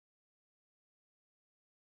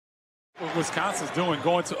What Wisconsin's doing,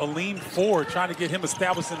 going to a lean forward, trying to get him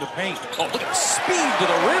established in the paint. Oh, look at the speed to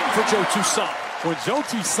the rim for Joe Toussaint. When Joe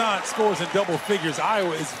Toussaint scores in double figures,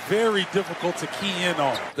 Iowa is very difficult to key in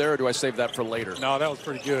on. There, or do I save that for later? No, that was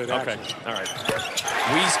pretty good, Okay, actually. all right.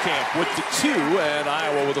 Wieskamp with the 2, and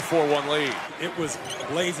Iowa with a 4-1 lead. It was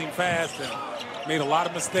blazing fast and made a lot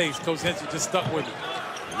of mistakes. Coach Henson just stuck with it.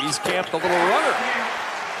 Wieskamp, the little runner.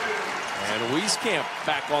 And Wieskamp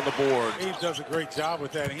back on the board. He does a great job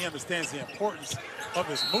with that, and he understands the importance of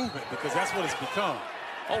his movement because that's what it's become.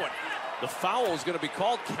 Oh, and the foul is going to be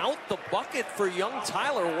called. Count the bucket for young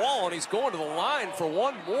Tyler Wall, and he's going to the line for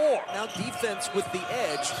one more. Now defense with the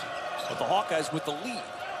edge, but the Hawkeyes with the lead.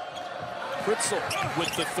 Pritzel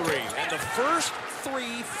with the 3, and the first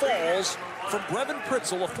 3 falls from Brevin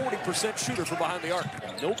Pritzel, a 40% shooter from behind the arc.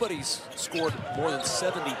 Nobody's scored more than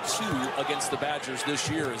 72 against the Badgers this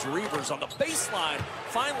year as Reavers on the baseline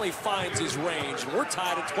finally finds his range, and we're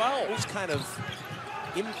tied at 12. Those kind of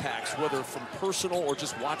impacts, whether from personal or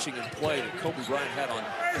just watching him play, that Kobe Bryant had on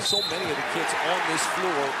so many of the kids on this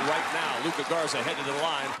floor right now. Luka Garza headed to the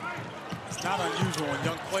line. It's not unusual when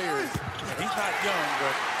young players, and he's not young,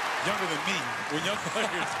 but younger than me, when young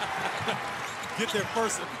players get their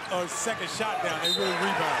first or second shot down, they really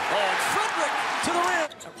rebound. Oh, and Frederick to the rim.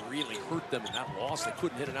 That really hurt them in that loss. They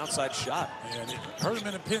couldn't hit an outside shot. And it hurt him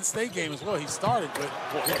in the Penn State game as well. He started, but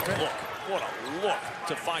what a look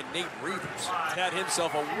to find Nate Reavers. Had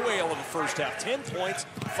himself a whale of a first half. 10 points,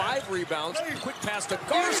 5 rebounds, quick pass to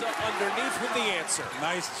Garza underneath with the answer.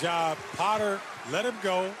 Nice job. Potter let him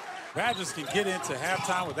go. Badgers can get into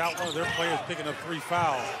halftime without one of their players picking up 3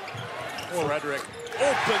 fouls. Frederick,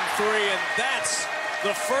 open 3, and that's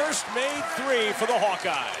the first made 3 for the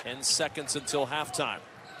Hawkeyes. 10 seconds until halftime.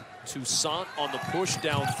 Toussaint on the push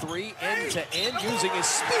down 3, end to end, using his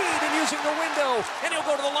speed and using the window, and he'll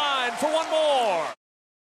go to the line for one more.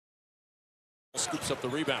 Scoops up the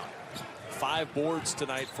rebound. 5 boards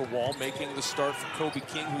tonight for Wall, making the start for Kobe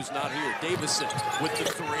King, who's not here. Davison with the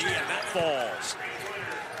 3, and that falls.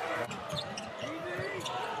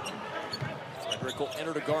 Frederick will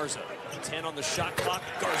enter to Garza. 10 on the shot clock.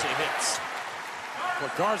 Garza hits.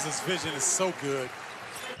 Well, Garza's vision is so good.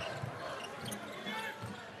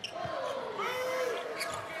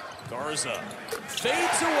 Garza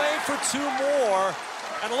fades away for 2 more.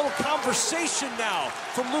 And a little conversation now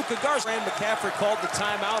from Luka Garza. And McCaffrey called the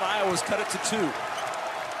timeout. Iowa's cut it to 2.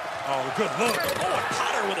 Oh, good look. Oh, and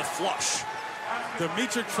Potter with a flush.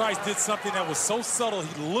 Demetric Trice did something that was so subtle.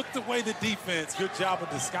 He looked away the defense. Good job of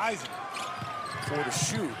disguising. 4 to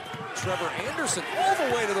shoot. Trevor Anderson all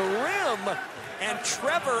the way to the rim. And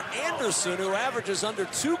Trevor Anderson, who averages under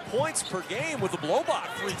 2 points per game with a blow by.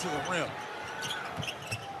 3 to the rim.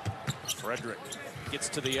 Frederick gets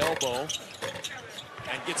to the elbow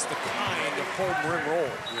and gets the kind of home rim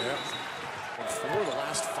roll. Yeah. And 4 of the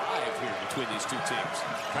last 5 here between these 2 teams.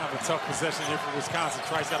 Kind of a tough possession here for Wisconsin.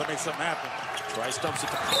 Trice got to make something happen. Trice dumps it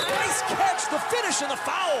to nice catch, the finish, and the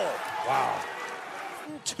foul. Wow.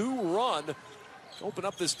 2 run. Open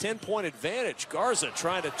up this 10-point advantage. Garza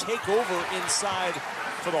trying to take over inside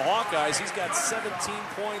for the Hawkeyes. He's got 17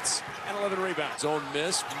 points and 11 rebounds. Zone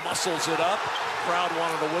miss, muscles it up. Crowd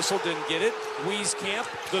wanted a whistle, didn't get it. Wieskamp,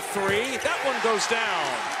 the 3. That one goes down.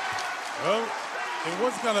 Well, it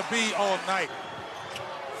wasn't going to be all night.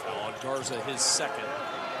 Foul on Garza, his second.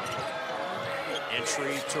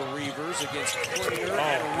 Entry to Reavers against Clear,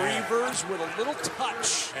 and Reavers with a little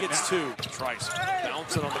touch gets 2. Trice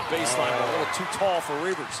bouncing on the baseline, a little too tall for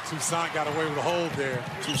Reavers. Toussaint got away with a hold there.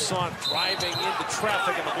 Toussaint driving into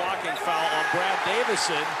traffic and the blocking foul on Brad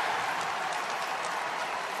Davison.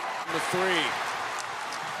 The 3.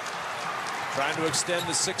 Trying to extend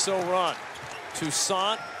the 6-0 run.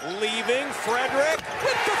 Toussaint leaving, Frederick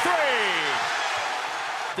with the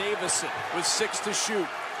 3. Davison with 6 to shoot.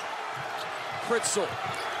 Pritzel,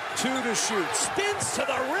 2 to shoot, spins to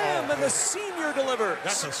the rim, and the senior delivers.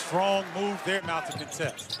 That's a strong move there now to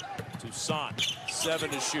contest. Toussaint,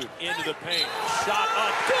 7 to shoot, into the paint, shot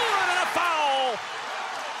up, good, and a foul!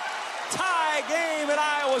 Tie game in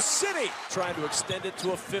Iowa City. Trying to extend it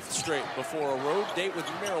to a 5th straight before a road date with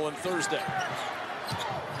Maryland Thursday.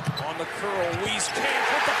 On the curl, Wieskamp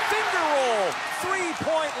with the finger roll.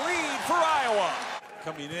 3-point lead for Iowa.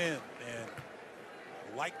 Coming in and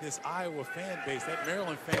like this Iowa fan base, that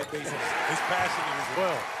Maryland fan base is passionate as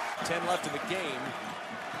well. 10 left in the game.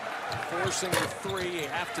 Forcing the 3, you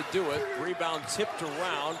have to do it. Rebound tipped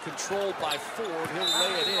around, controlled by Ford. He'll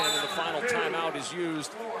lay it in, and the final timeout is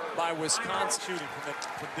used by Wisconsin. Shooting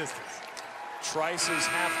from distance. Trice's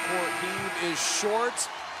half-court heave is short,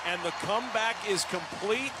 and the comeback is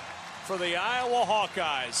complete. for the Iowa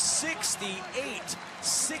Hawkeyes,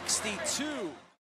 68-62.